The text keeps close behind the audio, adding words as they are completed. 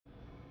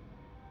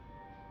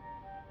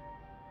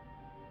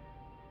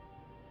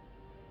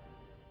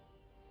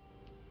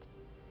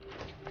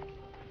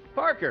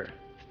Parker!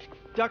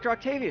 Dr.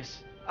 Octavius,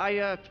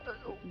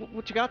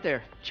 what you got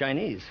there?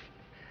 Chinese.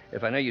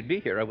 If I know you'd be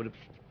here, I would have...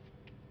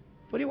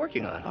 What are you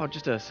working on? Oh,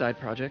 just a side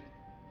project.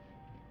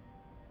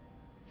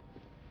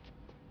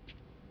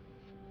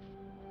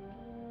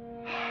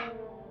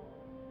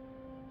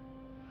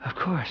 Of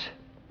course.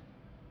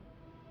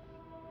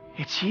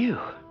 It's you.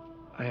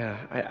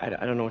 I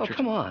don't know what you're... Oh,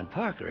 come on,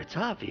 Parker, it's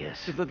obvious.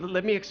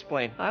 Let me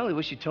explain. I only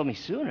wish you'd told me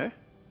sooner.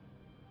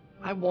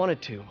 I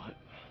wanted to,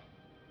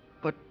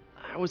 but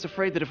I was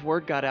afraid that if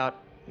word got out,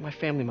 my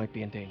family might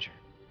be in danger.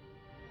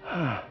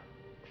 Huh.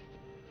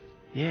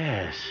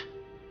 Yes.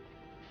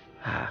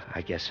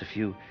 I guess if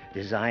you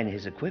design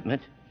his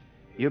equipment,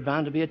 you're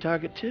bound to be a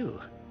target too.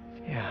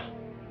 Yeah.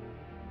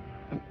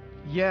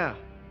 Yeah.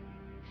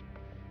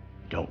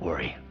 Don't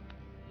worry.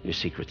 Your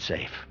secret's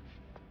safe.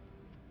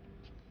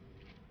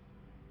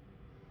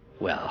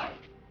 Well,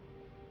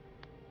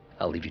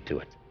 I'll leave you to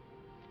it.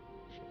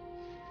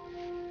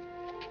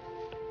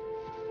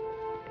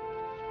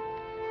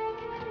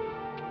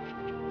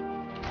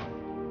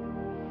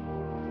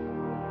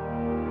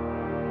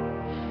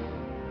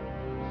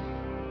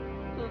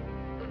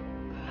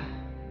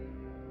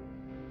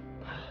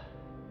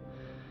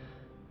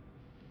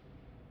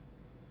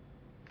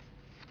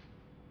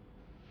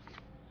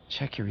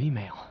 Check your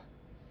email.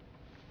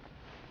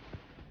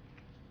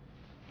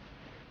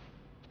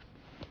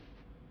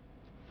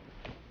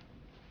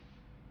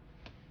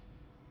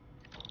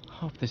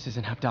 Hope this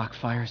isn't how Doc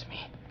fires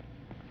me.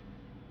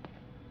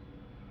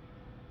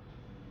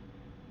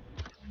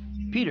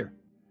 Peter,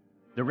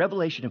 the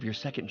revelation of your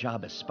second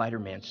job as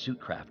Spider-Man suit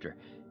crafter,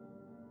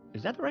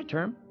 is that the right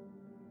term?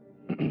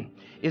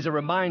 Is a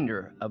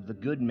reminder of the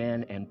good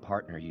man and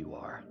partner you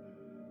are.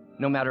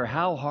 No matter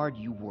how hard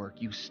you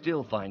work, you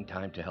still find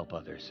time to help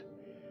others.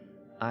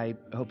 I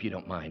hope you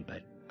don't mind,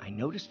 but I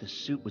noticed the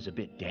suit was a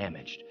bit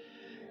damaged,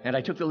 and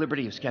I took the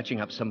liberty of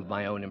sketching up some of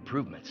my own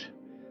improvements.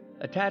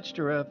 Attached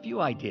are a few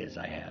ideas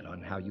I had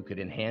on how you could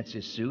enhance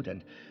his suit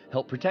and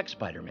help protect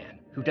Spider-Man,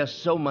 who does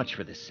so much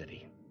for this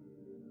city.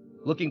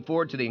 Looking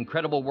forward to the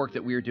incredible work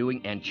that we are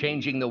doing and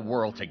changing the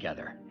world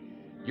together.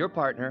 Your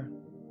partner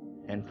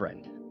and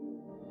friend,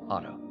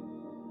 Otto.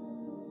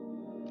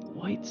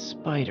 White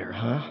Spider,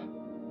 huh?